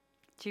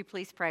Would you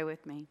please pray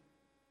with me?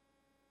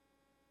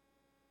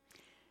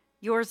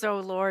 Yours,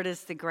 O Lord,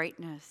 is the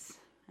greatness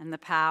and the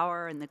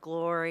power and the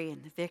glory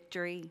and the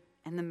victory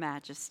and the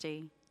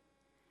majesty.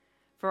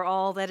 For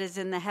all that is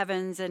in the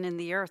heavens and in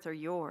the earth are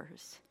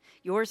yours.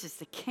 Yours is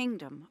the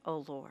kingdom,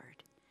 O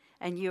Lord,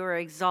 and you are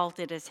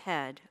exalted as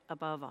head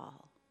above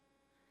all.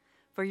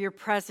 For your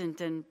present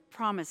and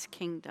promised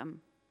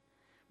kingdom,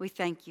 we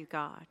thank you,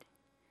 God,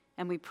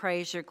 and we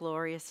praise your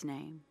glorious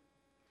name.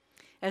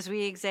 As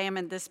we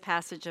examine this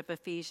passage of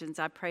Ephesians,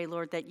 I pray,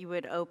 Lord, that you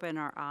would open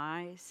our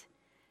eyes,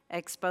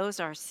 expose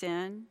our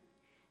sin,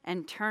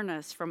 and turn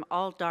us from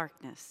all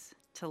darkness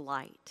to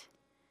light.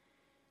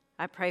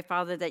 I pray,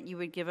 Father, that you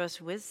would give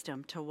us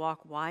wisdom to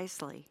walk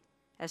wisely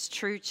as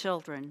true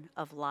children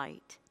of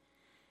light.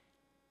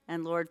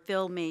 And Lord,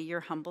 fill me, your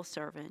humble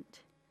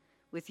servant,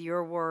 with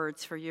your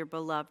words for your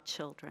beloved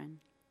children.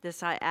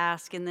 This I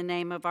ask in the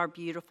name of our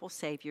beautiful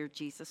Savior,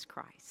 Jesus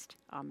Christ.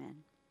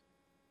 Amen.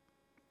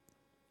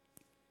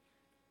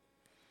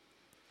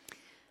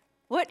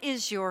 What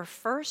is your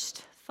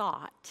first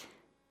thought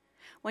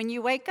when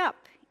you wake up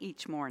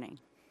each morning?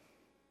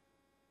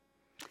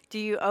 Do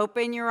you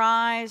open your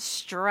eyes,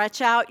 stretch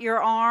out your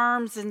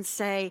arms, and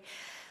say,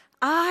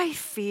 I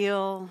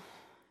feel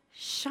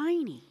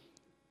shiny?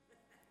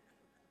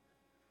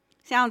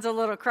 Sounds a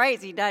little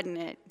crazy, doesn't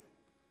it?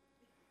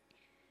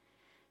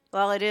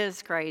 Well, it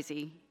is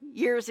crazy.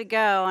 Years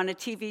ago on a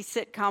TV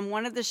sitcom,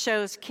 one of the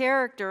show's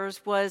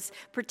characters was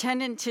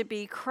pretending to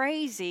be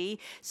crazy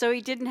so he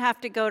didn't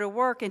have to go to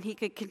work and he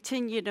could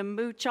continue to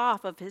mooch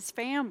off of his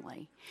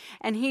family.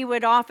 And he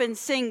would often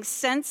sing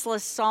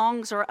senseless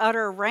songs or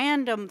utter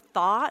random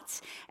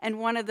thoughts. And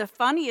one of the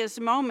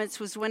funniest moments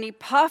was when he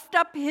puffed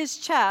up his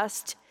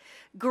chest,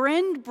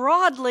 grinned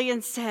broadly,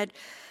 and said,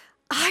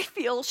 I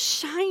feel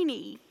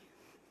shiny.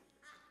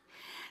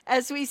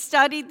 As we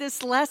studied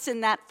this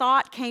lesson, that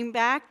thought came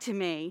back to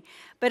me.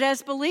 But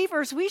as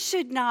believers, we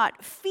should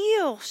not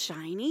feel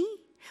shiny.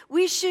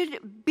 We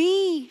should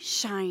be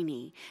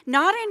shiny,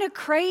 not in a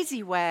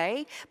crazy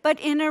way, but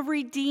in a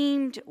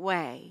redeemed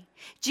way.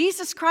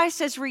 Jesus Christ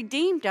has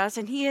redeemed us,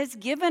 and he has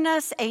given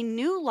us a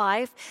new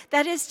life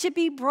that is to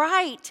be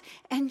bright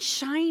and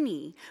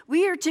shiny.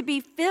 We are to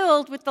be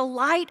filled with the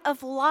light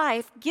of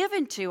life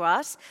given to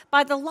us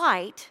by the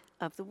light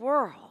of the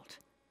world.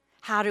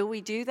 How do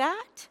we do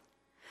that?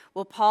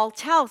 Well, Paul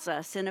tells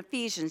us in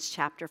Ephesians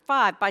chapter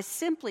 5 by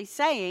simply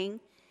saying,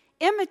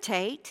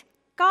 imitate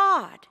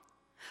God.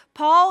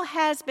 Paul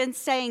has been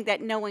saying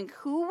that knowing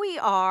who we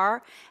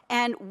are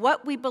and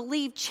what we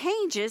believe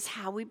changes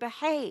how we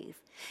behave.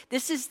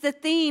 This is the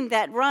theme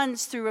that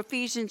runs through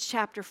Ephesians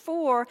chapter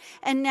 4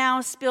 and now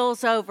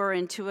spills over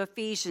into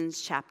Ephesians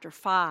chapter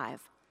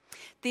 5.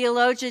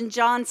 Theologian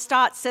John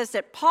Stott says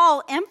that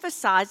Paul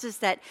emphasizes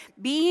that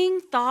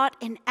being, thought,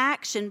 and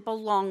action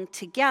belong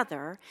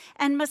together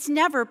and must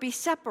never be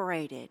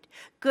separated.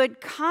 Good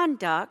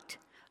conduct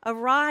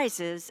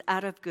arises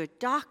out of good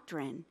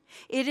doctrine.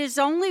 It is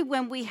only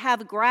when we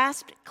have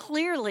grasped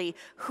clearly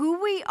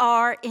who we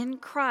are in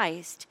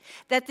Christ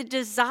that the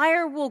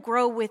desire will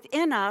grow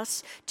within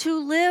us to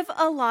live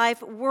a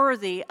life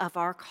worthy of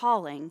our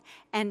calling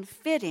and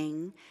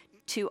fitting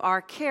to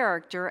our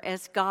character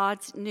as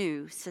God's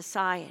new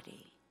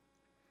society.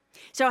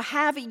 So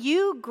have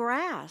you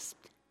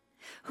grasped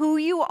who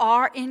you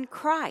are in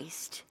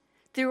Christ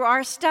through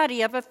our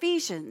study of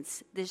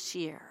Ephesians this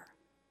year?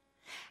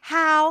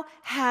 How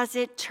has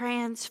it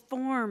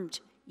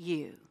transformed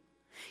you?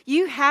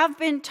 You have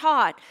been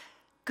taught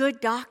good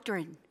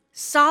doctrine,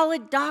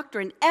 solid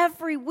doctrine.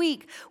 Every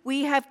week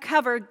we have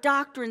covered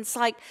doctrines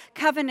like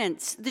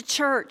covenants, the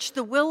church,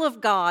 the will of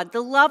God,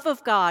 the love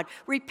of God,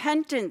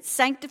 repentance,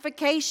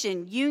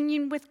 sanctification,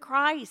 union with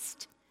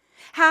Christ.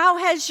 How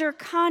has your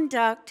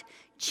conduct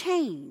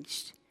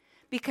changed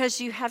because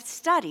you have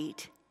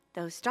studied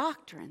those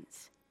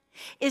doctrines?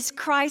 Is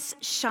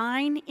Christ's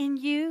shine in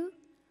you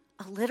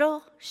a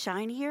little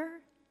shinier?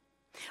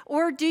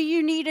 Or do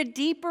you need a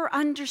deeper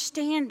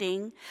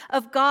understanding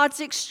of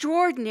God's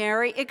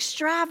extraordinary,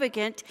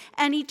 extravagant,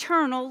 and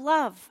eternal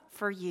love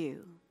for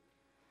you?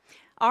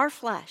 Our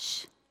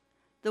flesh,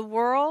 the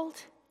world,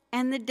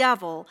 and the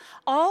devil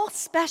all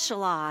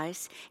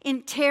specialize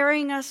in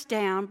tearing us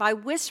down by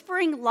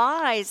whispering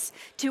lies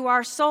to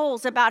our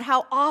souls about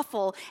how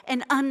awful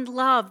and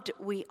unloved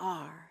we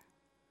are.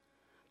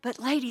 But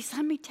ladies,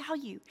 let me tell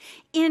you,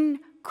 in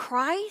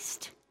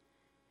Christ,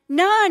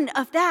 none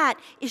of that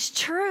is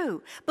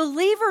true.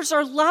 Believers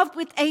are loved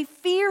with a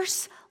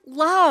fierce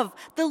love,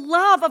 the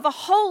love of a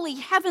holy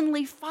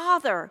heavenly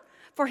Father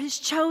for his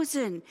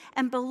chosen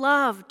and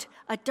beloved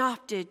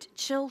adopted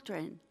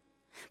children.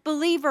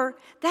 Believer,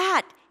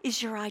 that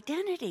is your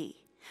identity.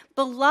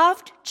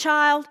 Beloved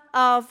child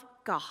of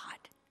God.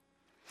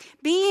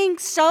 Being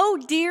so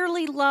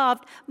dearly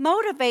loved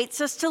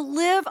motivates us to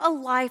live a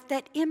life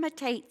that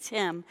imitates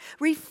him,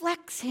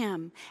 reflects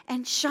him,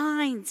 and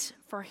shines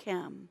for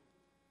him.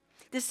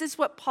 This is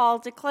what Paul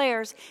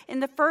declares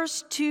in the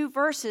first 2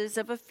 verses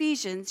of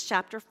Ephesians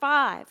chapter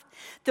 5.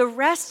 The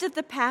rest of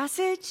the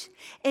passage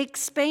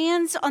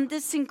expands on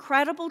this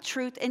incredible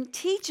truth and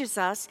teaches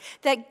us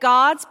that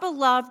God's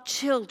beloved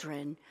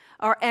children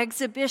are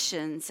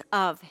exhibitions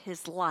of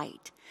his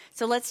light.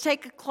 So let's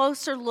take a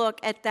closer look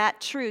at that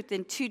truth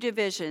in 2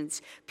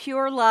 divisions,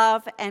 pure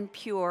love and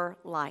pure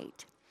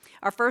light.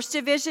 Our first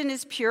division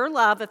is pure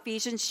love,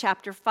 Ephesians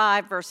chapter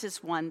 5,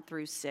 verses 1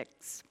 through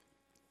 6.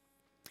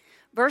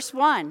 Verse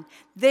 1,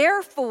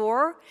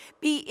 therefore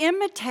be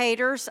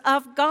imitators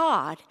of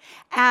God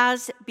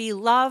as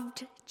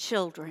beloved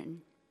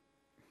children.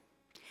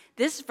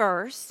 This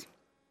verse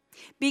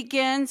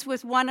begins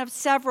with one of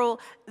several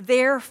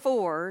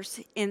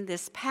therefores in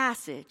this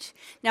passage.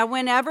 Now,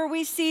 whenever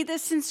we see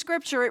this in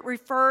Scripture, it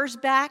refers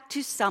back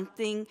to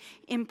something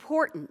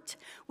important.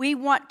 We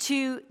want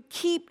to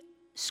keep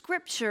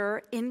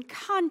Scripture in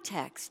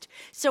context.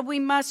 So we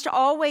must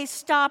always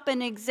stop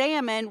and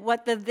examine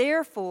what the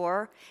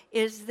therefore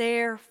is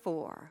there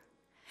for.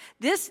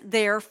 This,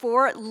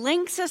 therefore,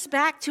 links us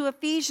back to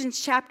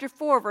Ephesians chapter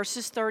 4,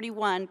 verses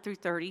 31 through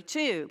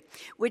 32,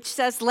 which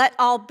says, let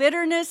all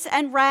bitterness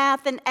and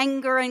wrath and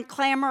anger and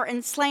clamor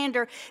and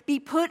slander be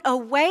put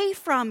away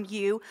from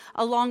you,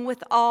 along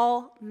with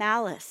all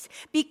malice.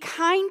 Be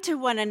kind to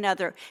one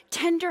another,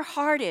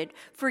 tender-hearted,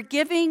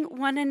 forgiving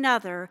one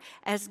another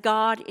as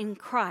God in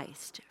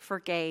Christ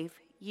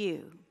forgave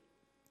you.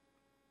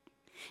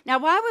 Now,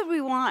 why would we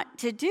want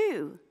to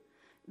do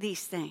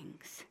these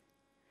things?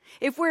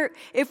 If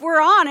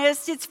we're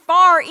honest, it's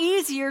far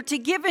easier to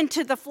give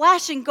into the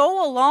flesh and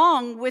go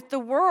along with the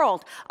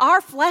world. Our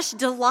flesh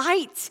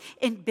delights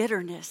in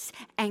bitterness,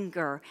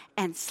 anger,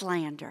 and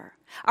slander.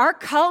 Our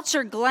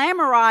culture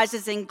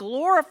glamorizes and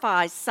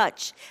glorifies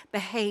such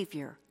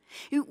behavior.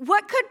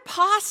 What could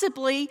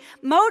possibly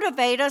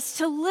motivate us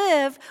to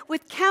live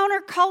with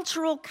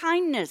countercultural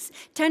kindness,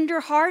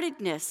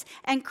 tenderheartedness,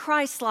 and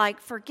Christ-like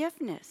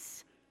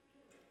forgiveness?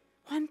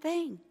 One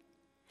thing.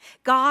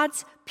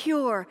 God's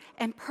pure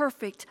and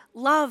perfect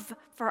love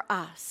for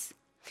us.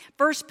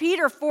 1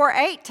 Peter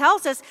 4:8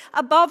 tells us,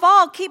 above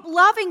all, keep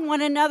loving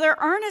one another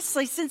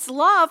earnestly, since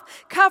love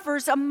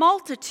covers a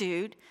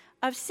multitude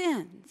of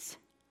sins.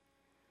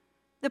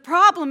 The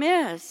problem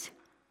is,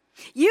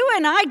 you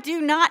and I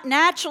do not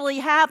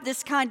naturally have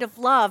this kind of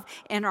love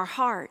in our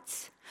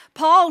hearts.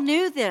 Paul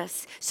knew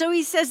this, so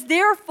he says,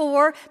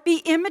 therefore,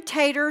 be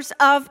imitators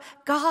of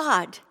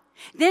God.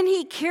 Then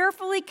he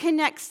carefully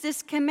connects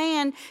this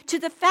command to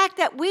the fact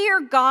that we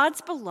are God's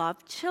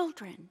beloved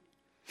children.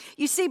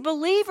 You see,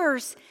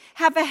 believers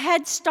have a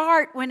head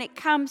start when it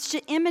comes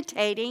to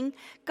imitating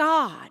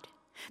God.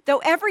 Though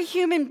every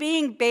human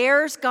being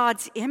bears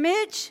God's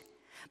image,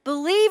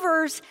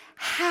 believers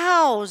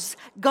house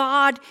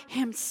God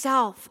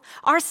himself.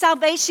 Our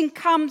salvation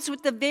comes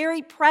with the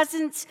very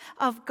presence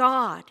of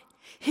God.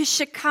 His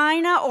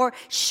Shekinah, or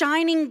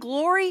shining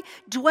glory,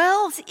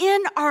 dwells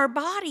in our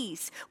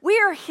bodies. We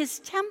are his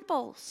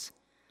temples.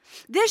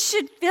 This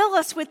should fill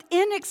us with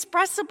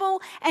inexpressible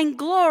and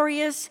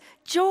glorious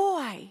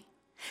joy.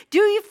 Do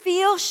you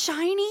feel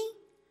shiny?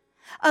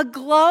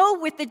 Aglow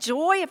with the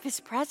joy of his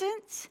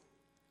presence?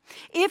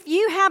 If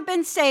you have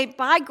been saved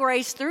by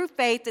grace through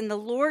faith in the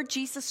Lord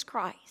Jesus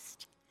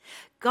Christ,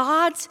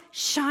 God's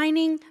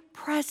shining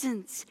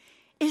presence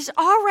is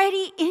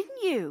already in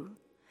you.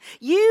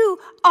 You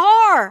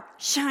are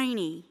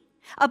shiny,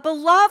 a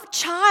beloved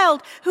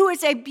child who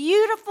is a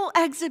beautiful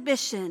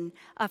exhibition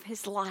of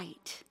his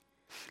light.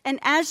 And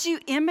as you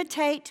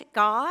imitate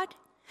God,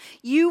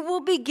 you will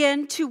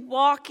begin to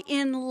walk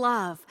in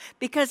love.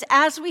 Because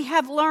as we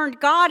have learned,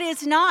 God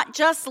is not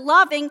just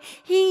loving,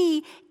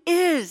 he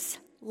is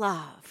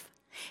love.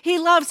 He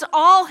loves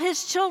all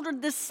his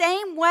children the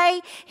same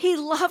way he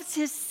loves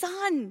his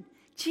son,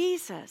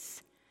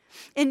 Jesus.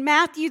 In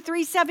Matthew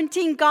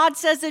 3:17, God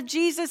says of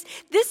Jesus,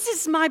 this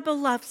is my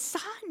beloved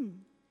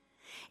son.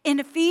 In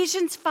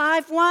Ephesians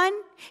 5:1,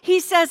 he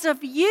says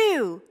of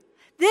you,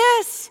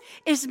 this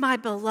is my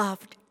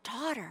beloved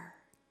daughter.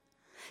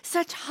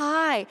 Such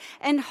high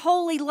and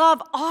holy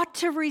love ought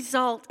to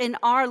result in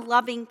our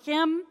loving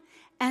him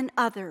and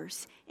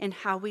others in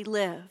how we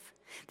live.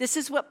 This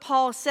is what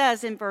Paul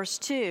says in verse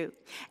 2.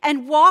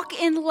 And walk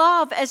in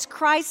love as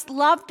Christ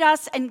loved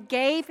us and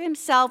gave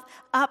himself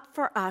up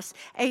for us,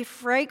 a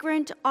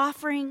fragrant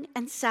offering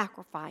and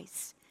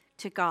sacrifice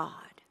to God.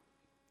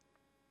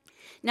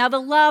 Now,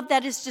 the love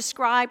that is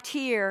described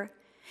here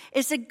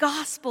is a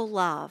gospel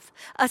love,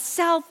 a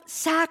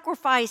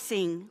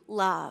self-sacrificing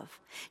love.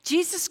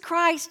 Jesus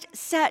Christ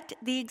set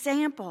the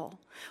example.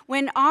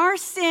 When our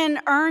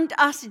sin earned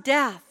us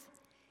death,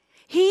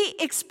 he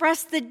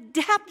expressed the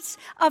depths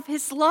of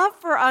his love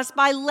for us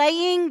by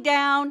laying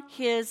down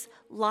his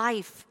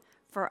life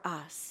for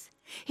us.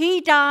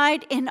 He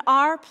died in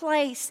our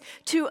place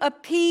to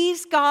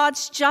appease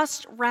God's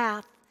just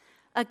wrath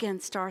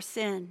against our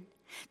sin.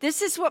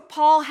 This is what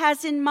Paul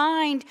has in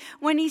mind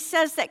when he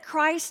says that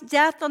Christ's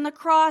death on the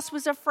cross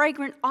was a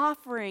fragrant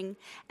offering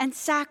and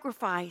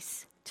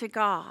sacrifice to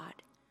God.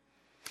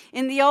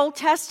 In the Old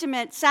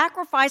Testament,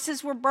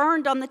 sacrifices were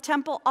burned on the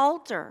temple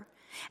altar,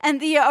 and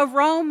the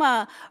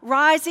aroma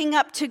rising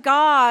up to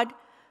God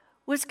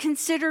was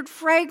considered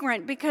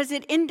fragrant because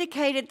it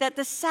indicated that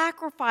the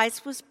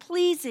sacrifice was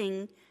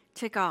pleasing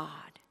to God.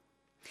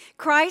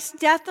 Christ's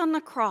death on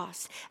the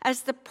cross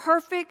as the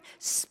perfect,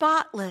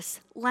 spotless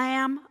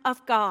Lamb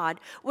of God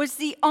was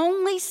the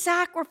only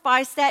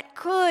sacrifice that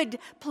could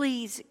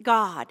please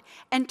God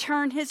and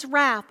turn his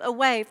wrath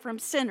away from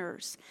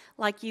sinners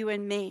like you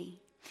and me.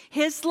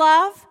 His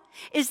love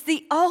is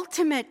the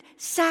ultimate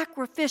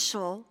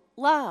sacrificial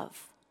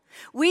love.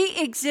 We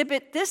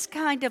exhibit this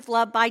kind of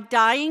love by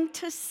dying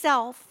to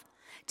self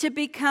to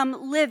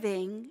become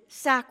living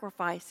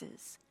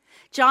sacrifices.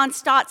 John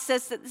Stott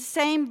says that the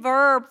same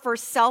verb for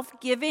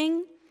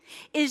self-giving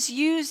is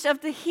used of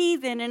the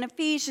heathen in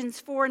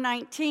Ephesians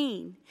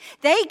 4:19.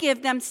 They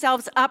give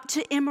themselves up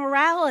to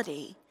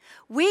immorality.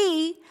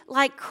 We,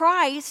 like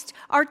Christ,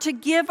 are to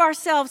give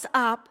ourselves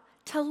up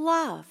to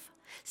love.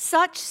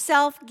 Such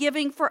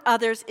self-giving for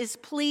others is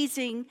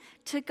pleasing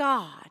to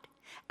God.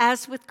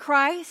 As with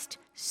Christ,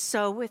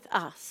 so with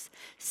us.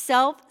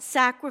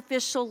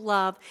 Self-sacrificial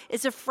love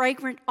is a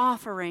fragrant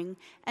offering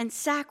and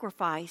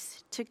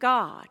sacrifice to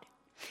God.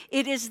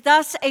 It is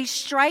thus a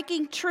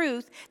striking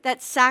truth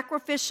that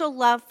sacrificial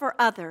love for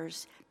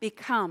others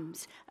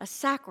becomes a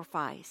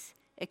sacrifice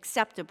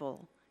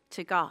acceptable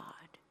to God.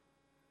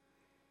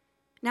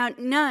 Now,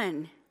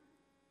 none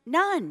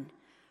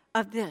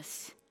of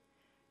this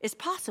is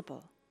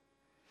possible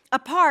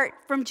apart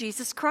from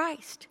Jesus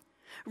Christ.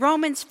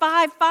 Romans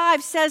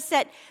 5:5 says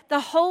that the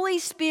Holy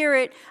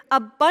Spirit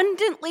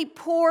abundantly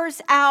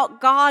pours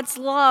out God's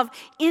love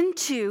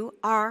into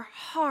our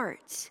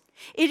hearts.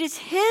 It is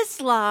his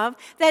love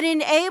that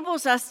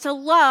enables us to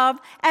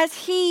love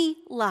as he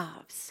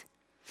loves.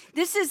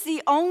 This is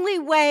the only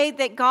way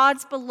that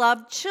God's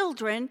beloved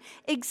children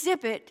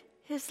exhibit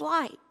his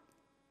light.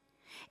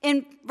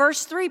 In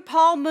verse 3,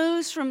 Paul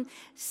moves from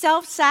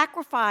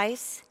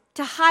self-sacrifice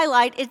to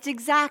highlight its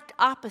exact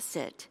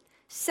opposite,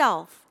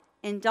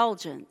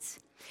 self-indulgence.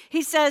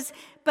 He says,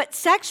 but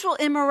sexual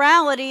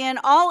immorality and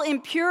all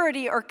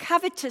impurity or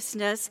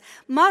covetousness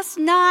must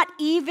not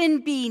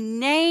even be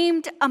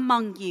named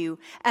among you,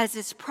 as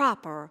is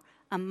proper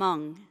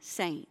among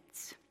saints.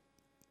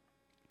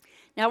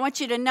 Now, I want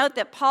you to note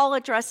that Paul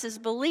addresses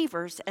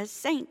believers as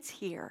saints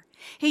here.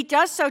 He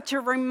does so to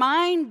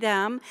remind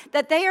them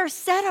that they are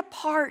set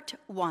apart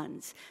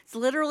ones. It's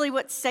literally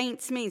what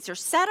saints means. They're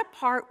set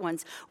apart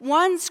ones.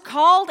 Ones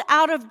called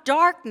out of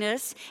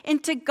darkness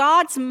into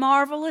God's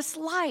marvelous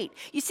light.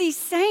 You see,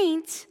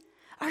 saints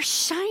are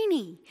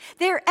shiny.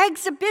 They're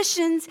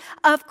exhibitions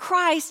of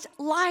Christ's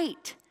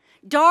light.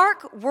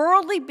 Dark,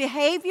 worldly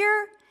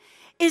behavior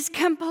is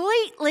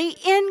completely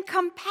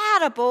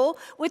incompatible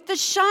with the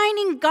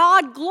shining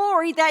God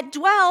glory that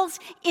dwells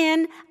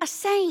in a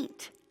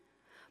saint.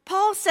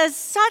 Paul says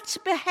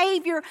such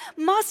behavior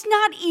must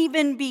not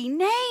even be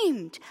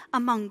named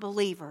among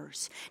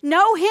believers.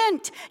 No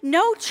hint,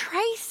 no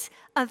trace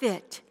of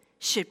it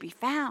should be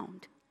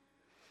found.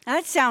 Now,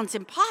 that sounds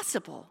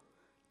impossible,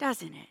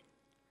 doesn't it?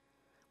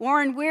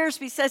 Warren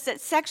Wiersbe says that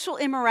sexual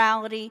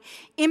immorality,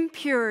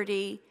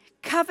 impurity,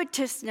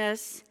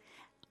 covetousness,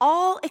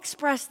 all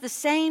express the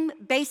same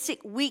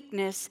basic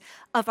weakness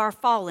of our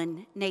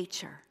fallen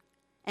nature,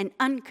 an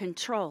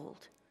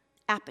uncontrolled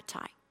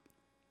appetite.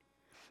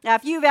 Now,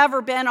 if you've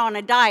ever been on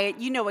a diet,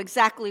 you know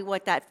exactly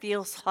what that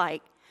feels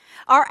like.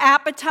 Our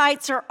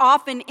appetites are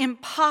often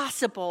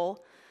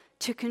impossible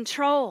to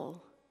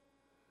control.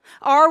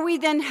 Are we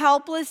then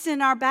helpless in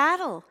our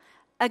battle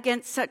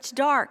against such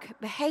dark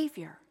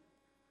behavior?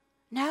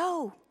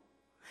 No.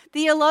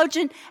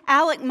 Theologian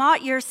Alec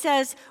Motyer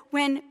says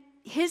when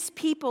his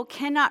people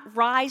cannot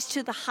rise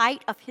to the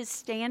height of his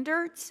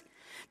standards,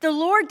 the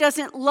Lord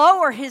doesn't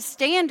lower his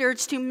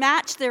standards to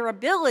match their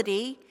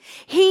ability.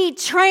 He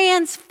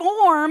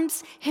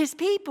transforms his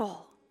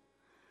people.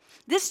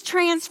 This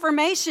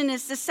transformation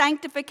is the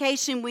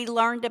sanctification we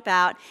learned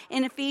about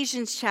in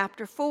Ephesians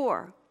chapter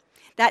 4.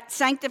 That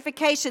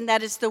sanctification,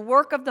 that is the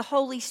work of the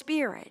Holy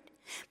Spirit.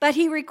 But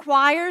he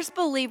requires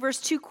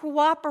believers to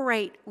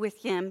cooperate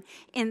with him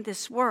in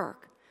this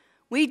work.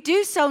 We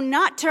do so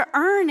not to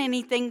earn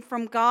anything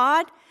from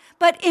God,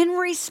 but in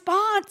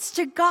response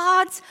to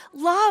God's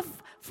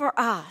love for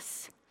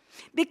us.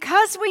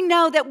 Because we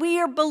know that we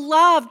are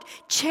beloved,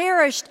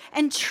 cherished,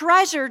 and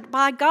treasured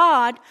by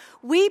God,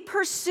 we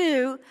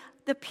pursue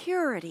the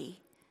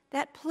purity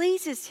that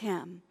pleases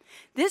him.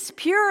 This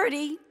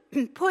purity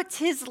puts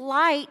his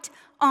light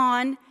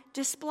on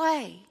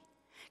display.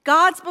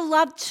 God's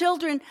beloved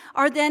children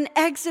are then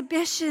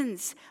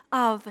exhibitions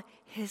of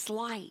his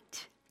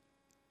light.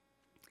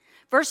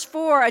 Verse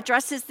 4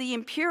 addresses the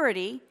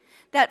impurity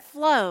that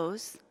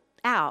flows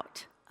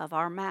out of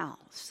our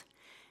mouths.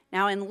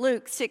 Now in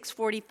Luke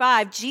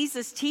 6:45,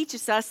 Jesus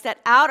teaches us that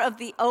out of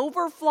the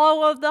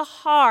overflow of the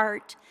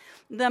heart,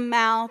 the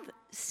mouth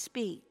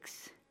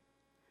speaks.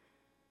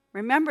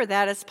 Remember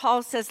that, as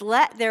Paul says,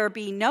 let there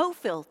be no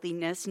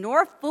filthiness,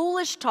 nor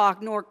foolish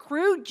talk, nor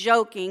crude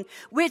joking,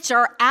 which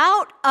are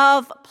out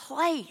of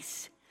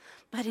place.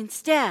 But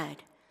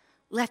instead,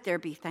 let there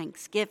be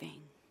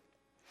thanksgiving.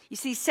 You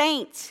see,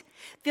 saints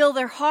fill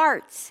their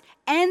hearts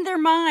and their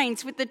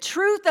minds with the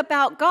truth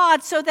about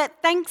God so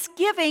that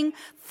thanksgiving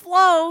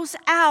flows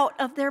out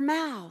of their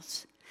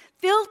mouths.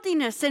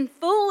 Filthiness and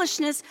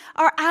foolishness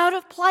are out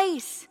of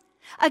place.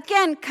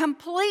 Again,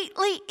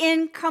 completely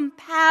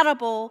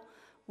incompatible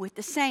with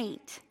the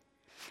saint.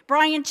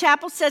 Bryan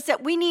Chapell says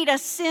that we need a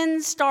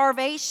sin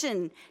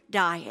starvation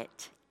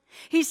diet.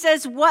 He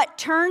says what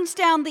turns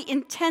down the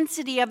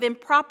intensity of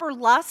improper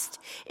lust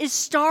is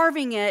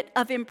starving it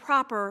of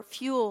improper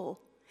fuel.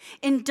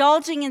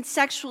 Indulging in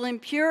sexual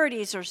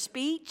impurities or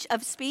speech,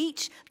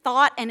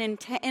 thought, and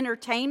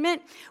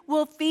entertainment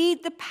will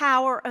feed the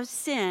power of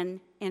sin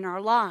in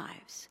our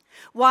lives.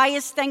 Why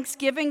is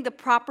Thanksgiving the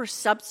proper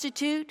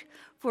substitute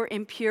for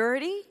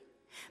impurity?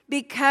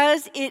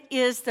 Because it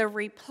is the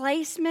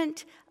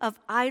replacement of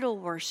idol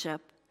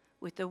worship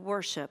with the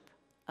worship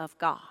of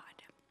God.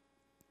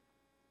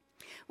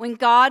 When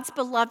God's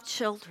beloved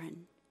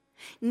children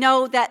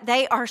know that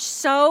they are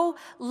so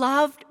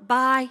loved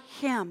by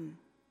Him,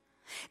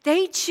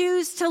 they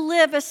choose to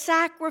live a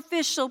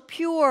sacrificial,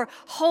 pure,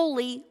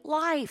 holy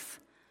life.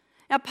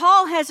 Now,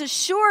 Paul has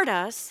assured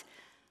us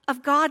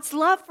of God's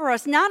love for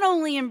us, not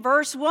only in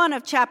verse 1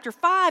 of chapter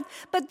 5,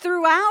 but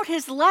throughout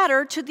his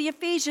letter to the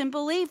Ephesian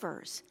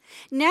believers.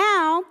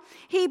 Now,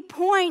 he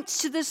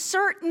points to the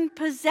certain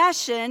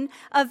possession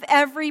of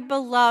every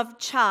beloved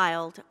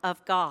child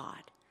of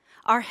God,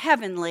 our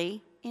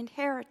heavenly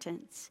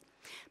inheritance.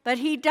 But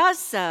he does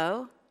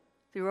so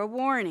through a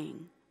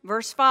warning.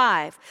 Verse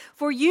 5,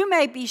 for you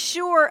may be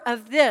sure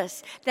of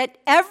this, that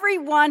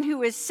everyone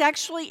who is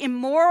sexually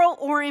immoral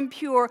or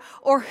impure,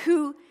 or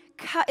who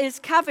is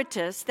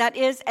covetous, that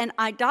is, an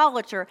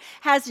idolater,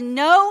 has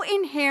no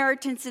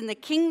inheritance in the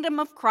kingdom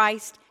of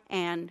Christ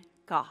and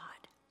God.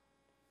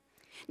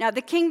 Now,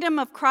 the kingdom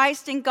of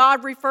Christ and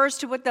God refers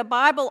to what the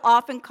Bible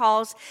often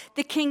calls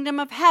the kingdom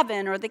of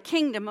heaven or the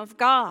kingdom of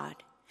God.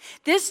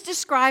 This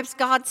describes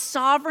God's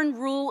sovereign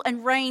rule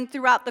and reign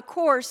throughout the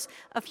course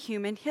of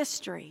human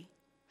history.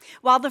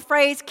 While the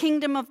phrase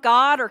kingdom of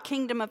God or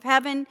kingdom of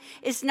heaven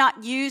is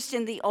not used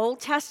in the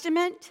Old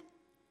Testament,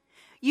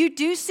 you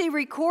do see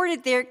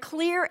recorded there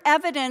clear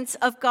evidence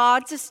of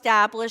God's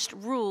established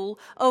rule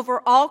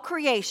over all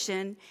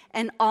creation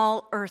and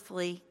all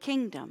earthly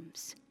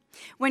kingdoms.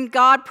 When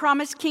God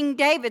promised King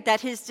David that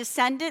his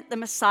descendant, the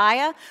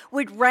Messiah,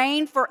 would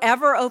reign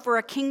forever over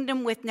a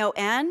kingdom with no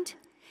end,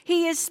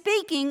 he is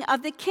speaking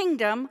of the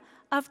kingdom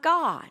of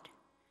God.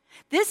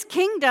 This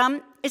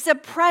kingdom is a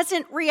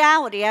present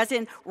reality, as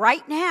in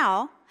right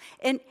now,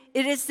 and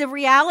it is the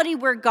reality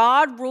where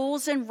God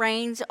rules and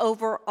reigns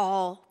over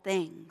all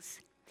things.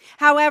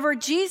 However,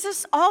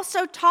 Jesus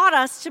also taught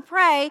us to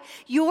pray,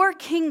 your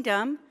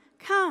kingdom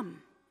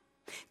come.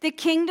 The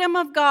kingdom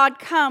of God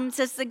comes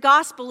as the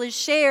gospel is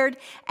shared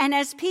and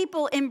as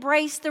people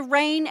embrace the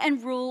reign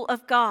and rule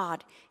of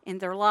God in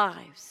their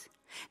lives.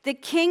 The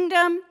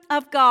kingdom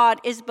of God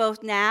is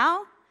both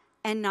now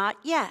and not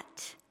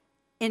yet,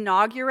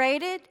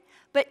 inaugurated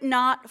but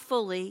not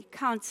fully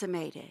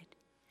consummated.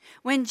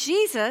 When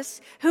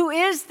Jesus, who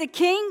is the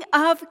King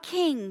of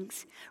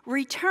Kings,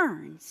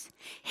 returns,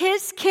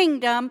 his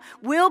kingdom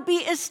will be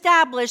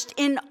established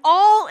in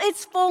all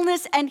its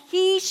fullness, and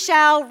he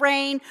shall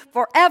reign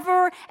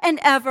forever and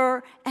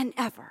ever and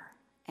ever.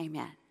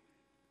 Amen.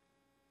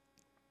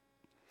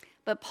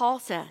 But Paul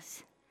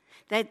says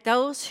that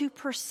those who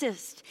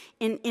persist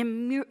in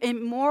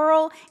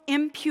immoral,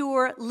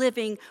 impure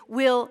living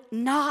will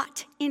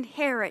not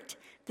inherit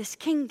this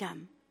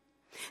kingdom.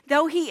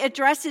 Though he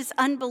addresses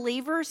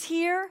unbelievers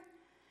here,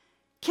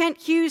 Kent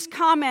Hughes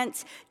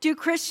comments, do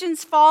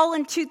Christians fall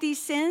into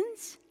these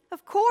sins?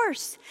 Of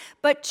course,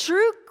 but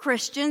true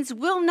Christians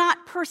will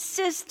not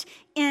persist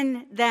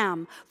in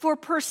them, for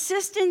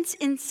persistence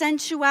in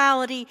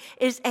sensuality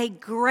is a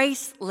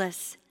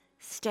graceless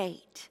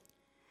state.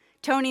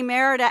 Tony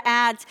Merida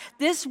adds,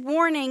 this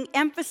warning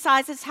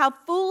emphasizes how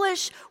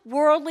foolish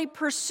worldly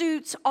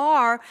pursuits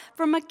are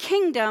from a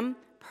kingdom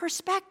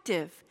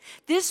perspective.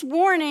 This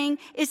warning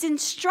is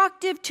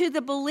instructive to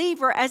the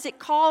believer as it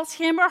calls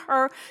him or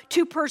her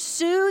to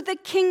pursue the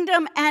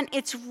kingdom and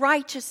its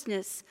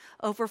righteousness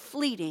over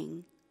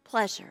fleeting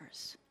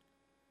pleasures.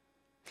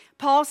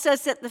 Paul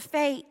says that the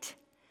fate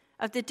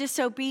of the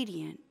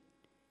disobedient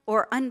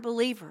or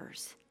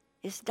unbelievers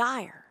is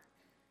dire.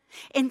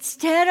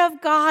 Instead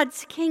of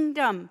God's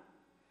kingdom,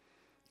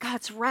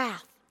 God's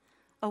wrath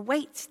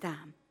awaits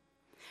them.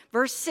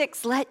 Verse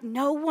 6, let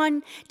no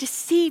one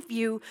deceive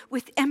you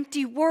with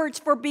empty words,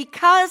 for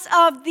because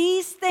of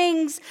these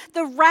things,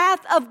 the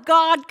wrath of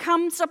God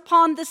comes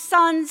upon the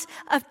sons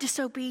of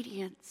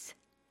disobedience.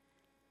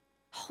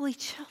 Holy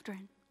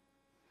children,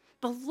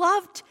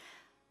 beloved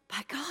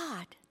by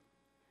God,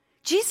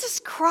 Jesus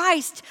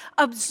Christ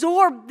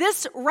absorbed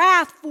this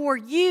wrath for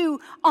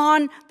you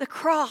on the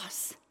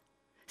cross.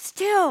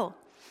 Still,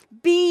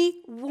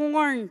 Be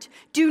warned.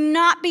 Do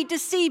not be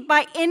deceived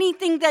by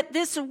anything that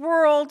this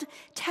world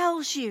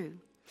tells you.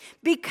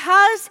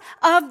 Because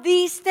of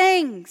these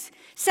things,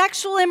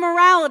 sexual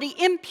immorality,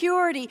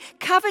 impurity,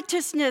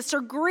 covetousness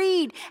or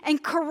greed,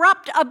 and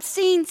corrupt,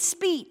 obscene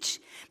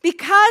speech,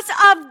 because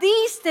of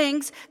these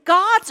things,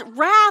 God's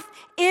wrath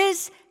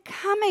is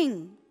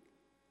coming.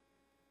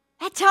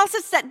 That tells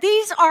us that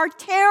these are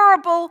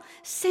terrible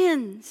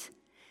sins.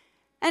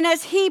 And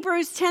as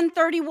Hebrews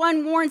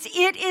 10:31 warns,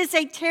 it is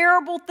a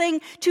terrible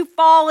thing to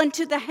fall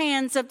into the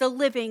hands of the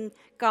living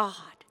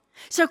God.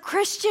 So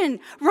Christian,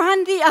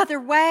 run the other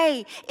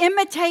way.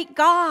 Imitate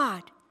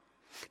God.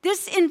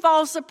 This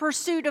involves the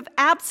pursuit of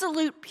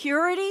absolute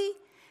purity,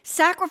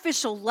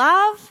 sacrificial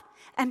love,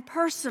 and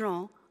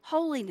personal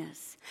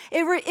holiness.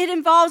 It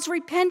involves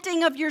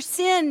repenting of your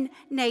sin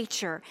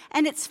nature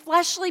and its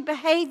fleshly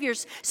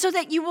behaviors so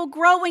that you will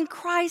grow in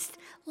Christ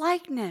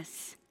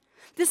likeness.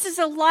 This is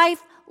a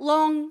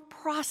lifelong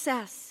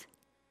process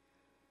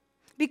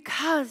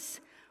because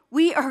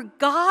we are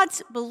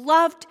God's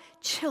beloved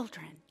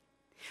children.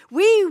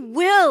 We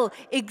will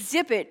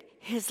exhibit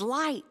his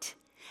light,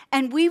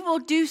 and we will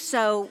do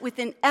so with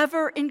an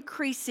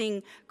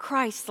ever-increasing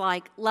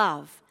Christ-like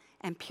love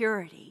and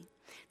purity.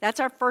 That's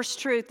our first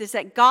truth, is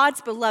that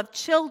God's beloved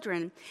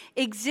children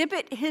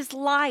exhibit his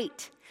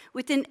light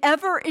with an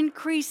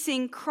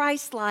ever-increasing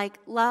Christ-like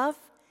love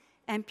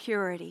and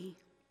purity.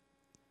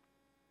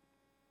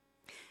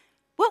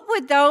 What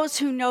would those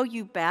who know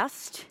you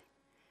best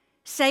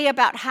say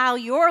about how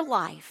your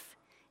life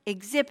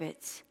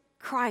exhibits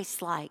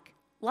Christ-like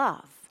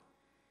love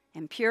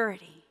and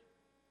purity?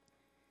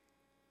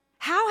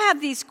 How have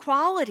these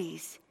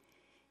qualities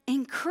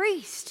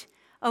increased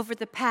over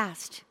the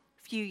past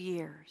few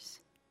years?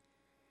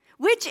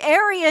 Which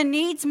area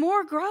needs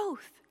more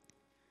growth?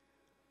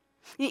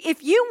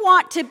 If you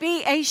want to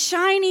be a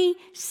shiny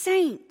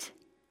saint,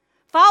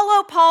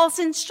 follow Paul's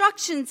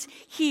instructions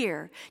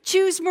here.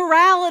 Choose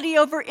morality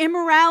over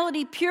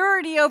immorality,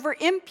 purity over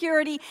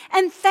impurity,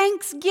 and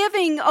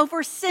thanksgiving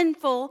over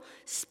sinful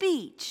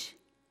speech.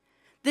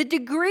 The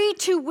degree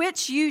to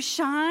which you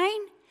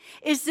shine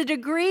is the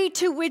degree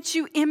to which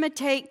you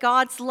imitate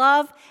God's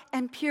love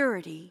and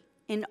purity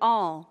in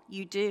all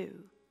you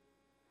do.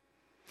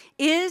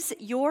 Is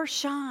your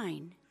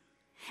shine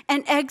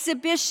an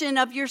exhibition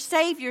of your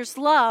Savior's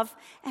love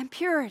and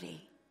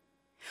purity?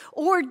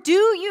 Or do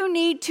you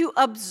need to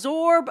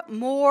absorb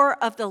more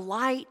of the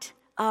light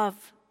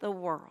of the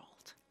world?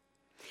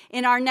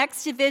 In our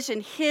next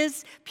division,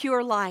 his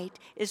pure light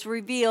is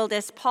revealed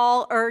as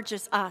Paul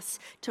urges us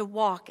to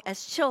walk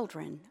as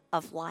children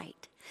of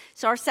light.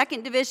 So our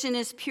second division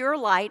is pure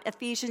light,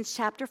 Ephesians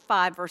chapter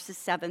 5, verses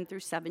 7 through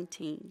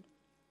 17.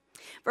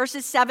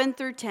 Verses 7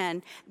 through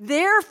 10.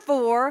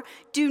 Therefore,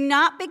 do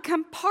not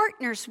become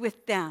partners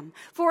with them,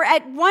 for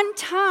at one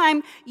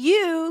time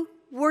you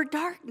were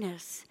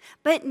darkness,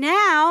 but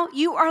now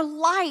you are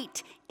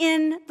light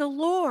in the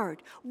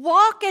Lord.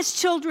 Walk as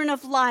children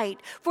of light,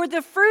 for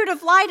the fruit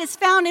of light is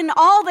found in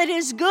all that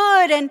is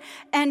good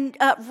and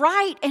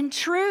right and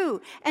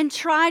true, and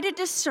try to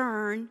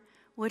discern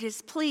what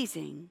is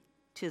pleasing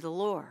to the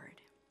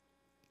Lord.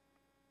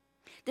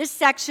 This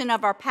section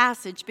of our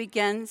passage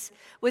begins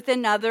with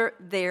another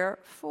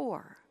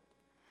therefore.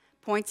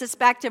 Points us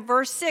back to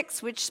verse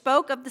 6, which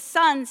spoke of the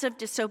sons of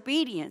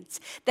disobedience.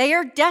 They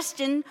are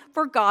destined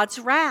for God's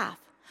wrath.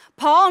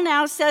 Paul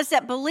now says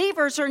that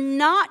believers are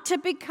not to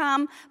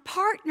become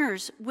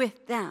partners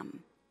with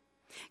them.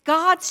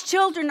 God's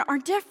children are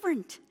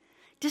different,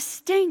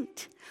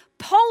 distinct,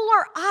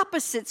 polar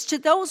opposites to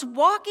those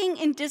walking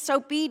in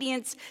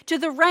disobedience to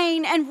the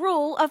reign and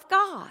rule of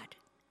God.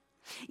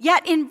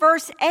 Yet in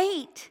verse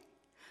 8,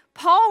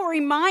 Paul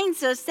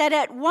reminds us that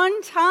at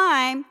one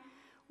time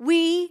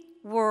we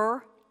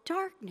were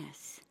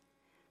darkness.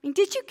 I mean,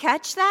 did you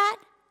catch that?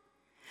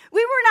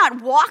 We were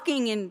not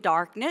walking in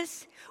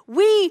darkness.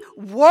 We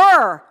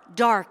were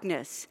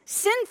darkness,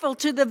 sinful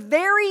to the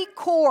very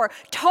core,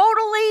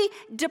 totally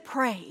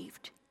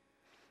depraved.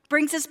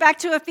 Brings us back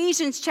to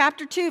Ephesians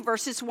chapter 2,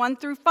 verses 1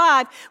 through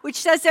 5, which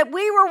says that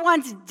we were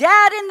once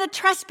dead in the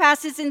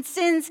trespasses and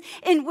sins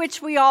in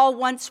which we all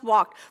once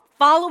walked,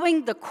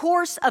 following the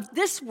course of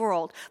this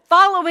world,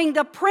 following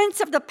the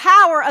prince of the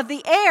power of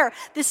the air,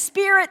 the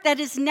spirit that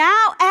is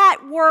now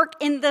at work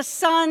in the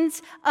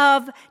sons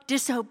of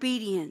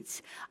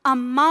disobedience,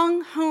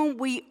 among whom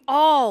we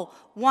all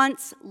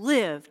once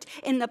lived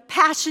in the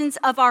passions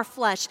of our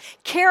flesh,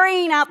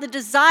 carrying out the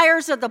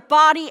desires of the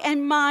body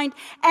and mind,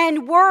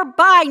 and were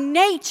by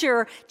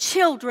nature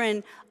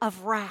children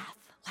of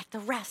wrath, like the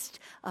rest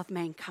of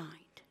mankind.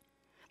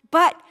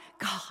 But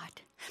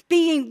God,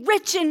 being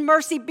rich in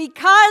mercy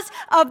because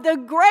of the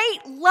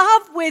great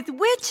love with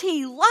which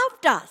he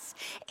loved us,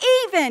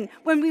 even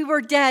when we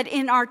were dead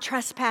in our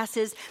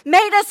trespasses,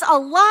 made us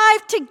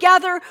alive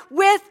together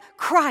with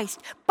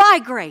Christ. By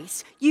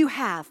grace, you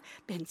have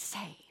been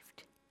saved.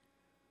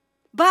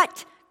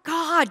 But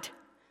God,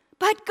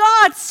 But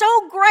God,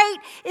 so great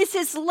is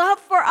his love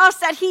for us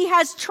that he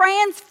has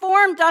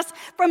transformed us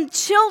from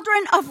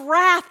children of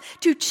wrath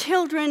to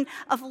children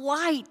of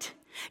light.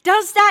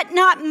 Does that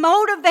not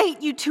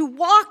motivate you to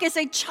walk as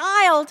a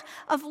child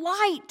of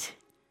light?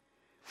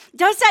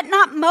 Does that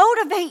not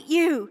motivate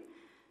you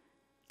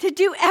to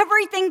do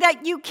everything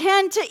that you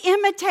can to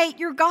imitate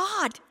your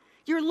God,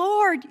 your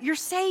Lord, your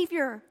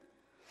Savior?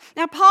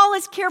 Now, Paul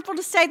is careful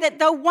to say that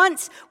though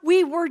once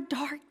we were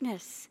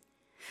darkness,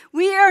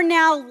 we are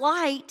now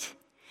light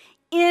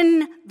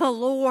in the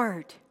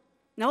Lord.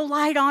 No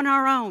light on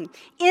our own.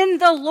 In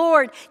the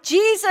Lord.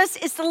 Jesus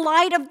is the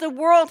light of the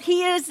world.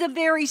 He is the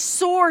very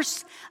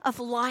source of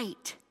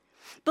light.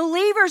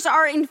 Believers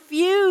are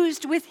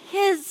infused with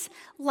his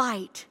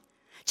light.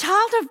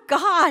 Child of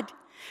God,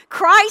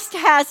 Christ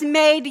has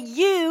made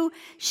you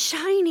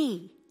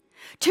shiny.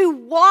 To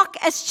walk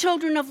as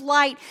children of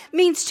light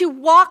means to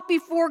walk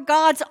before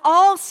God's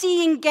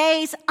all-seeing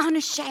gaze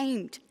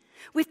unashamed,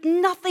 with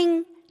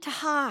nothing to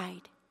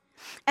hide.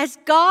 As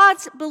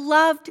God's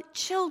beloved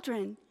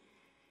children,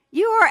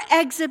 you are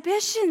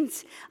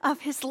exhibitions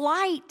of his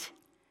light.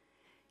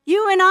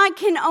 You and I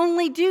can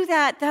only do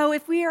that, though,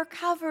 if we are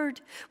covered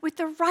with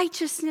the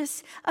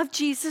righteousness of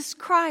Jesus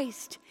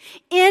Christ.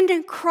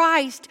 In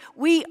Christ,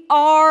 we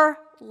are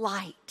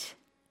light.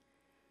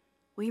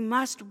 We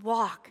must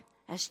walk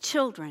as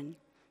children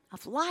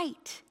of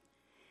light.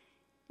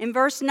 In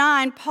verse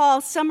 9, Paul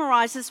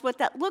summarizes what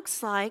that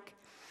looks like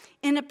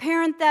in a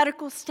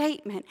parenthetical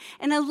statement.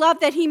 And I love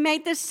that he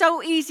made this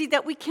so easy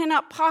that we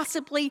cannot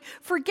possibly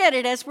forget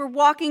it as we're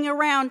walking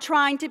around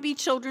trying to be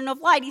children of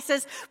light. He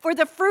says, for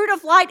the fruit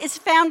of light is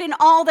found in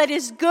all that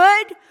is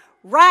good,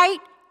 right,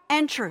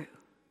 and true.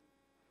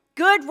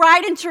 Good,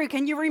 right, and true.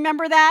 Can you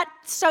remember that?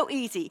 So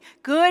easy.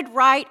 Good,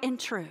 right, and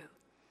true.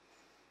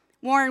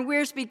 Warren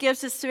Wiersbe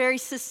gives us very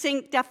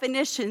succinct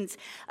definitions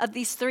of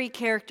these three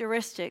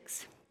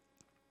characteristics.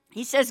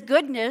 He says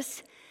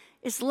goodness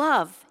is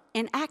love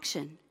in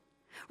action.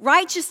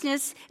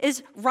 Righteousness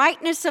is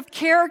rightness of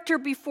character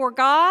before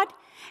God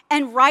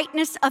and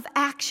rightness of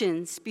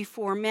actions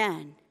before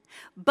men.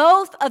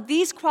 Both of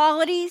these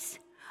qualities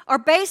are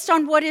based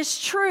on what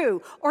is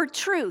true or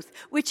truth,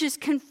 which is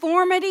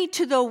conformity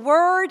to the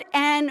word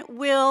and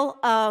will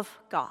of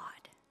God.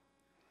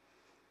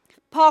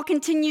 Paul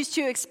continues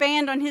to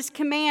expand on his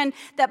command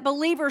that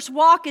believers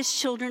walk as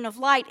children of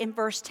light in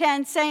verse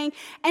 10, saying,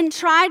 and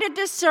try to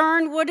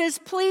discern what is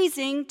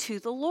pleasing to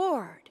the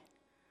Lord.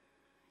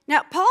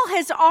 Now, Paul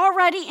has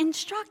already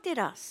instructed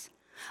us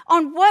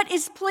on what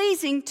is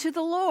pleasing to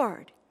the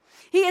Lord.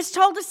 He has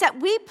told us that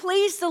we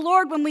please the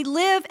Lord when we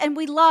live and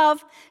we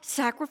love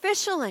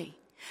sacrificially.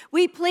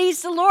 We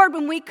please the Lord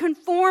when we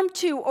conform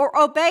to or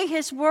obey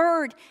his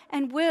word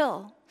and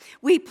will.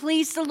 We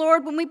please the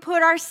Lord when we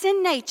put our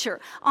sin nature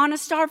on a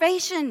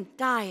starvation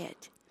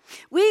diet.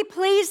 We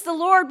please the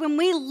Lord when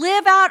we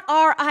live out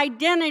our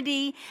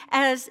identity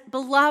as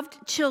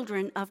beloved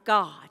children of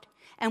God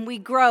and we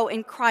grow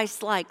in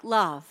Christ-like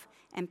love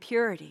and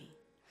purity.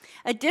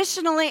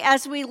 Additionally,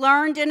 as we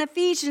learned in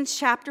Ephesians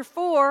chapter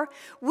 4,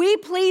 we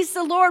please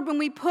the Lord when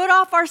we put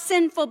off our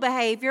sinful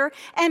behavior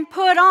and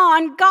put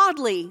on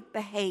godly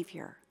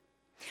behavior.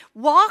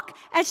 Walk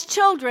as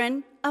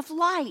children of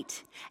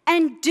light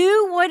and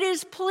do what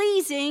is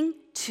pleasing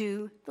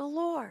to the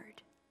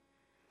Lord.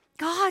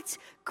 God's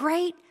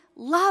great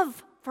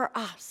love for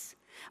us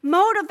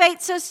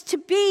motivates us to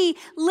be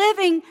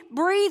living,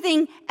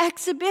 breathing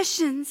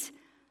exhibitions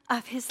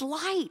of his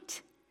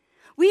light.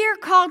 We are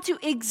called to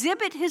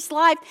exhibit his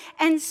life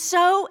and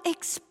so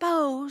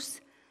expose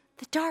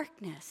the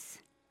darkness.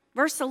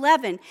 Verse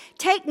 11,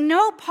 take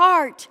no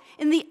part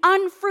in the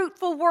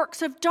unfruitful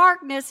works of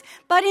darkness,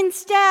 but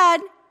instead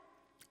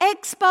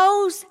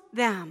expose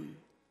them.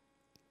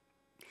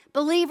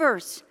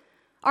 Believers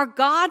are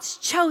God's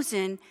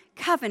chosen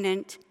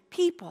covenant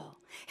people,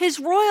 his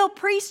royal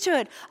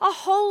priesthood, a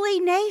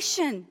holy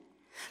nation.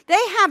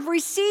 They have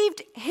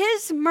received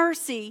his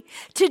mercy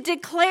to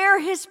declare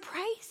his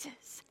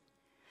praises.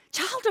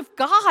 Child of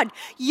God,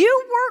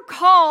 you were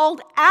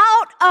called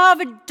out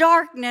of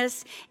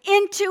darkness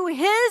into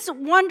his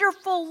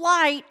wonderful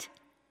light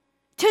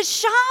to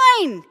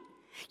shine.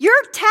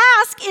 Your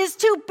task is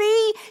to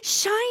be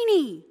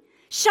shiny.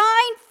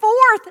 Shine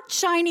forth,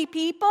 shiny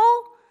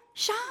people.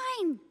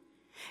 Shine.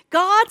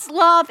 God's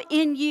love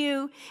in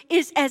you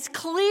is as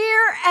clear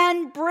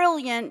and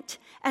brilliant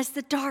as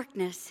the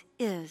darkness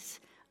is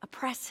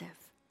oppressive.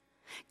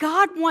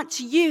 God wants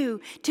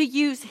you to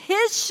use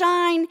his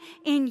shine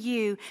in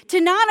you to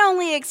not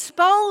only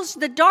expose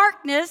the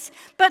darkness,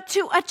 but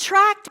to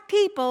attract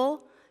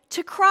people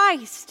to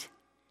Christ.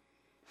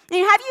 Now,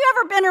 have you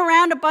ever been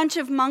around a bunch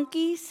of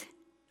monkeys?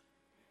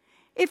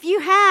 If you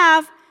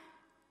have,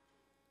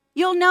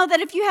 you'll know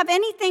that if you have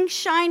anything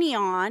shiny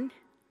on,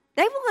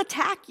 they will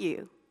attack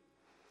you.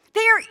 They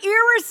are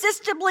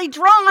irresistibly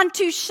drawn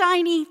to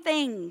shiny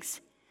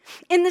things.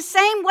 In the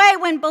same way,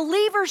 when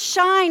believers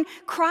shine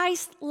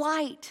Christ's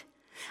light,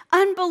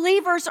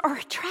 unbelievers are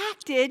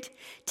attracted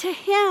to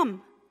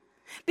him.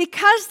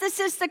 Because this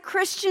is the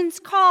Christian's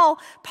call,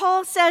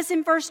 Paul says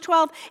in verse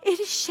 12, it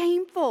is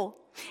shameful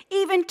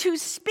even to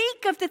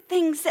speak of the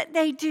things that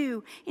they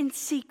do in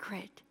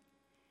secret.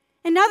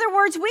 In other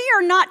words, we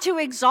are not to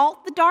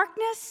exalt the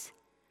darkness.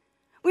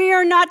 We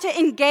are not to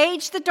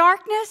engage the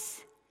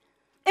darkness.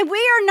 And we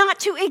are not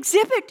to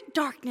exhibit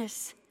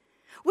darkness.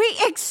 We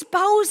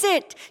expose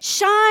it,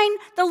 shine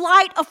the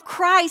light of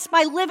Christ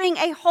by living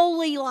a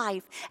holy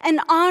life, an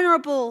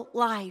honorable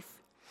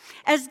life.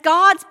 As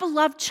God's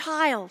beloved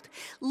child,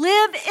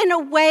 live in a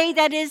way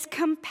that is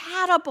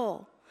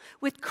compatible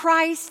with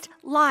Christ's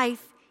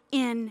life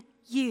in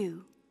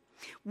you.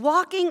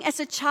 Walking as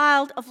a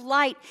child of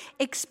light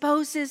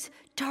exposes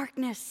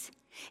darkness.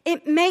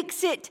 It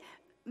makes it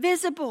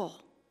visible.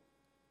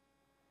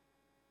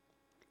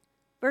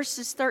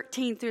 Verses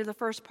 13 through the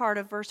first part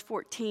of verse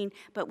 14.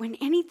 But when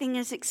anything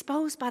is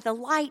exposed by the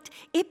light,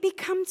 it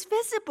becomes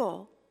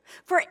visible.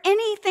 For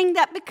anything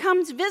that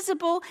becomes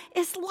visible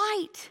is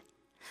light.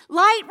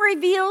 Light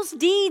reveals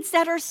deeds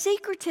that are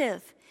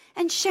secretive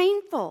and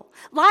shameful.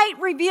 Light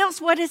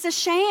reveals what is a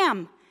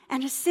sham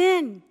and a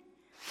sin.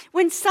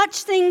 When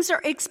such things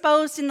are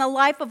exposed in the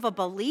life of a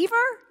believer,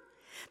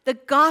 the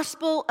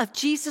gospel of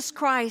Jesus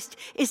Christ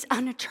is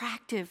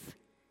unattractive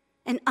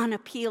and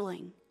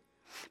unappealing.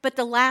 But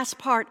the last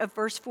part of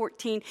verse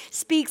 14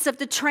 speaks of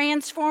the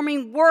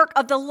transforming work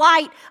of the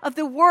light of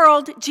the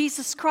world,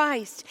 Jesus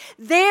Christ.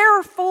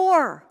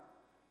 Therefore,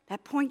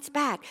 that points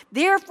back.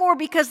 Therefore,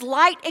 because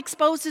light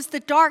exposes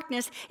the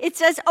darkness, it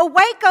says,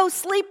 awake, O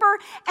sleeper,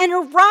 and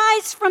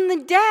arise from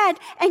the dead,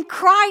 and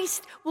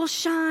Christ will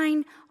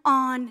shine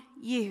on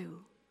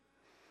you.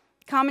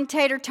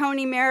 Commentator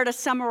Tony Merida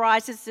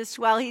summarizes this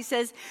well. He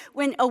says,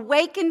 when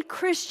awakened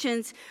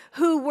Christians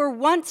who were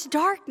once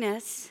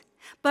darkness,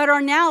 but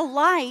are now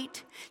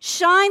light,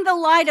 shine the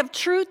light of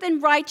truth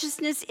and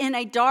righteousness in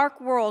a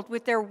dark world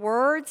with their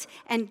words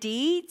and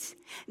deeds,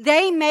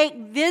 they make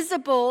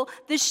visible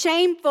the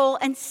shameful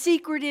and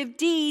secretive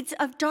deeds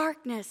of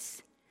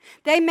darkness.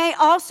 They may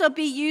also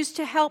be used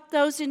to help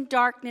those in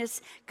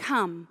darkness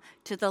come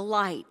to the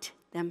light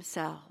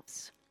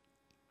themselves.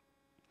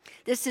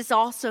 This is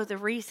also the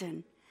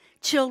reason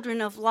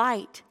children of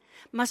light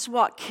must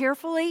walk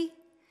carefully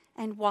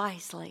and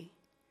wisely.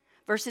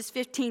 Verses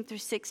 15 through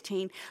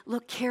 16,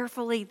 look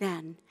carefully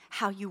then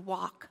how you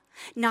walk,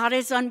 not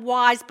as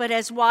unwise, but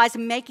as wise,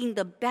 making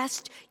the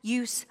best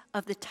use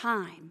of the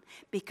time,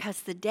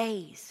 because the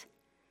days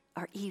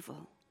are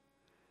evil.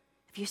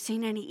 Have you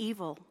seen any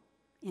evil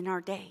in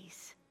our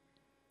days?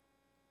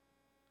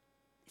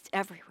 It's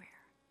everywhere.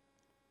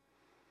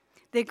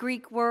 The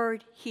Greek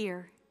word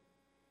here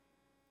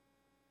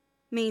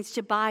means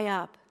to buy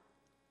up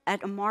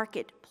at a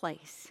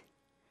marketplace.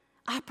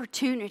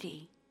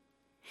 Opportunity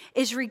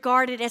is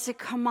regarded as a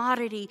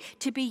commodity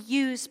to be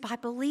used by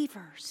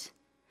believers.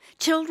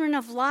 Children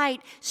of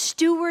light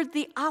steward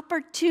the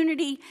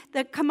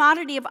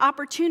commodity of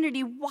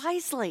opportunity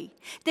wisely.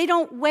 They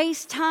don't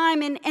waste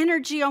time and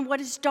energy on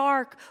what is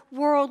dark,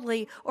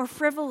 worldly, or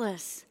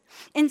frivolous.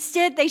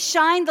 Instead, they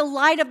shine the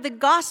light of the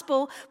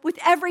gospel with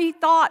every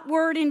thought,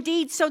 word, and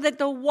deed so that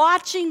the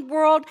watching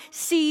world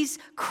sees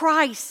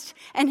Christ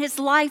and his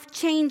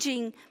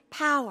life-changing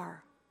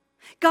power.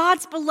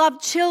 God's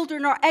beloved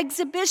children are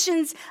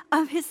exhibitions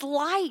of his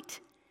light.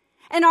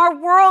 And our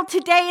world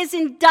today is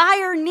in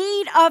dire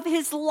need of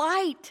his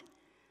light.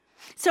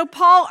 So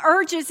Paul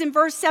urges in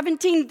verse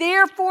 17,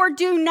 therefore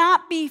do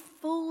not be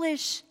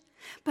foolish,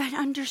 but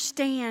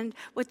understand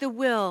what the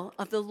will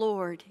of the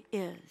Lord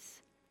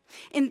is.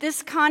 In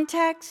this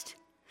context,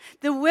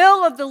 the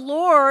will of the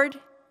Lord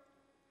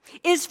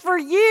is for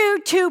you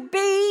to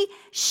be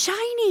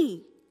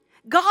shiny.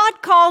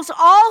 God calls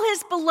all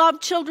his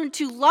beloved children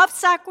to love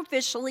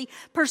sacrificially,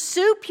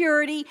 pursue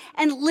purity,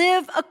 and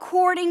live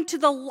according to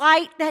the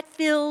light that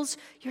fills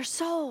your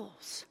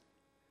souls.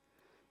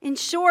 In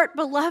short,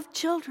 beloved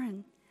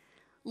children,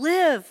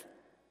 live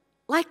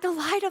like the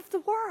light of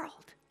the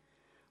world.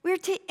 We're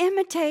to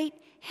imitate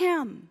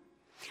him.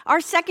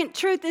 Our second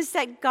truth is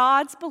that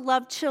God's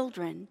beloved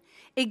children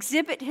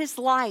exhibit his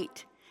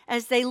light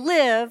as they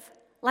live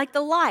like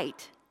the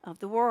light of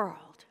the world.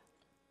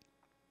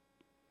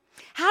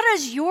 How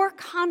does your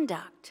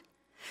conduct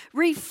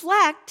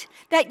reflect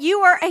that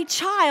you are a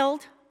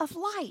child of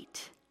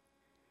light?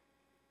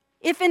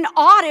 If an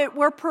audit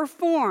were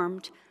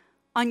performed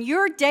on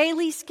your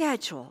daily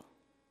schedule,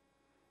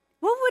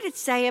 what would it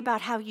say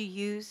about how you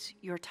use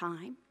your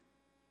time?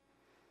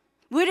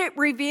 Would it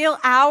reveal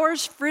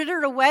hours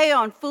frittered away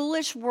on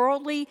foolish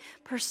worldly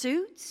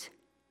pursuits?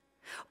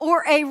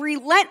 Or a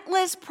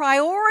relentless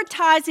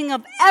prioritizing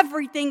of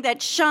everything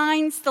that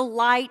shines the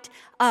light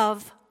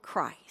of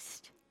Christ?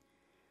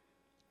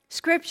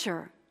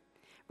 Scripture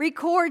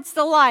records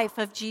the life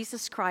of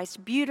Jesus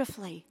Christ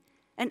beautifully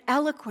and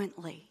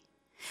eloquently.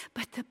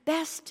 But the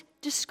best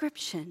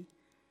description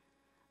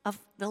of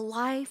the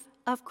life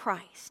of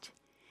Christ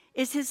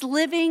is his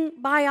living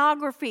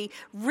biography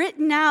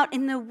written out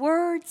in the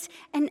words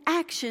and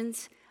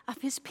actions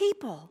of his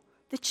people,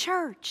 the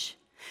church.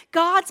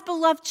 God's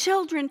beloved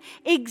children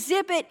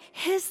exhibit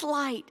His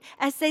light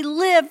as they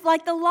live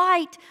like the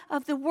light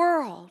of the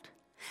world.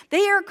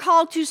 They are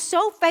called to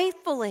so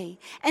faithfully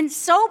and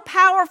so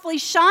powerfully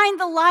shine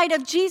the light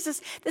of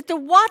Jesus that the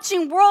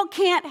watching world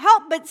can't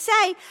help but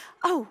say,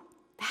 "Oh,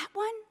 that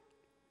one?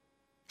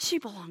 She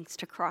belongs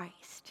to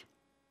Christ."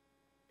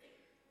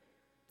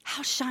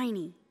 How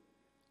shiny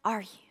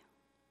are you?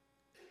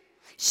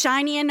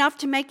 Shiny enough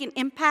to make an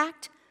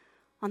impact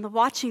on the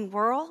watching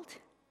world?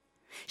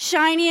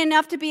 Shiny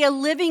enough to be a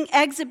living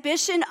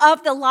exhibition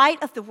of the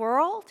light of the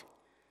world?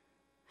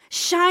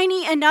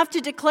 Shiny enough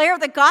to declare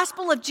the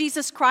gospel of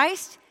Jesus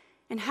Christ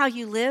and how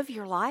you live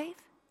your life?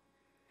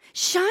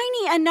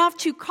 Shiny enough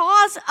to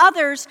cause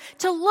others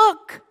to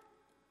look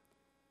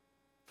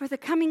for the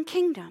coming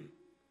kingdom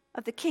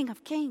of the King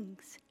of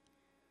Kings?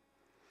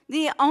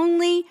 The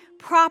only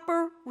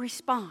proper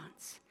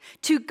response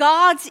to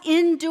God's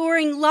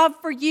enduring love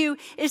for you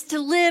is to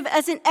live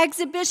as an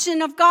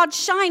exhibition of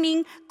God's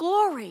shining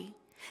glory.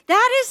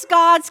 That is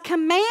God's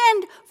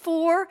command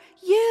for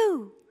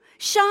you.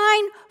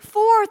 Shine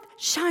forth,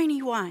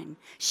 shiny one.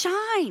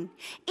 Shine.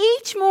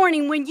 Each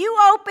morning when you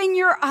open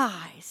your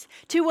eyes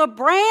to a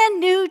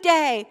brand new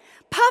day,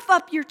 puff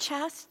up your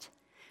chest,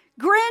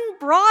 grin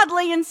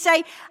broadly and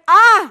say,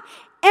 "I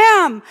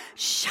am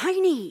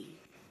shiny."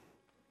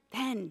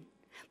 Then,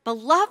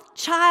 beloved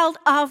child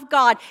of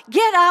God,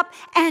 get up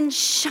and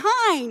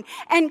shine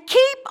and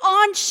keep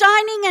on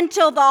shining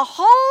until the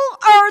whole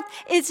earth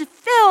is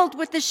filled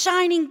with the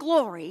shining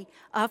glory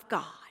of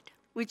God.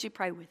 Would you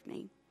pray with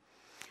me?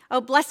 Oh,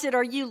 blessed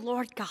are you,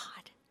 Lord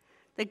God,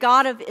 the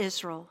God of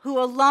Israel, who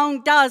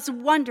alone does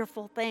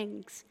wonderful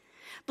things.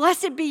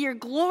 Blessed be your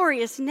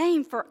glorious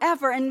name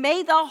forever, and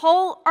may the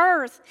whole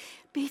earth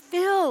be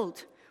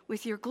filled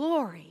with your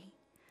glory.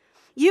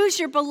 Use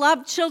your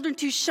beloved children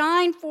to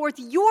shine forth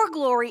your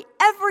glory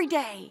every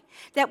day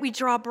that we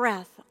draw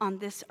breath on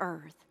this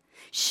earth.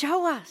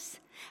 Show us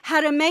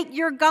how to make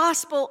your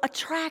gospel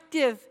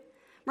attractive.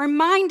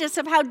 Remind us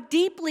of how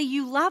deeply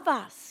you love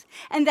us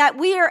and that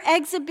we are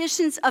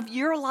exhibitions of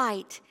your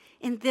light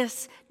in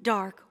this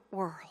dark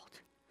world.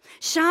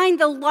 Shine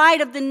the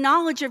light of the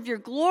knowledge of your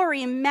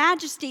glory and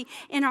majesty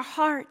in our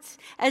hearts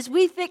as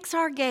we fix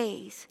our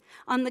gaze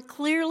on the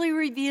clearly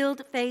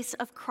revealed face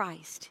of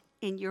Christ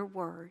in your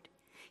word.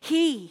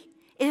 He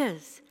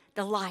is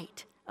the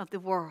light of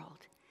the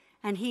world,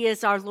 and He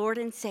is our Lord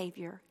and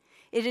Savior.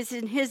 It is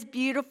in His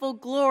beautiful,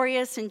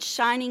 glorious, and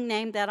shining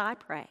name that I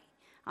pray.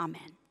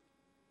 Amen.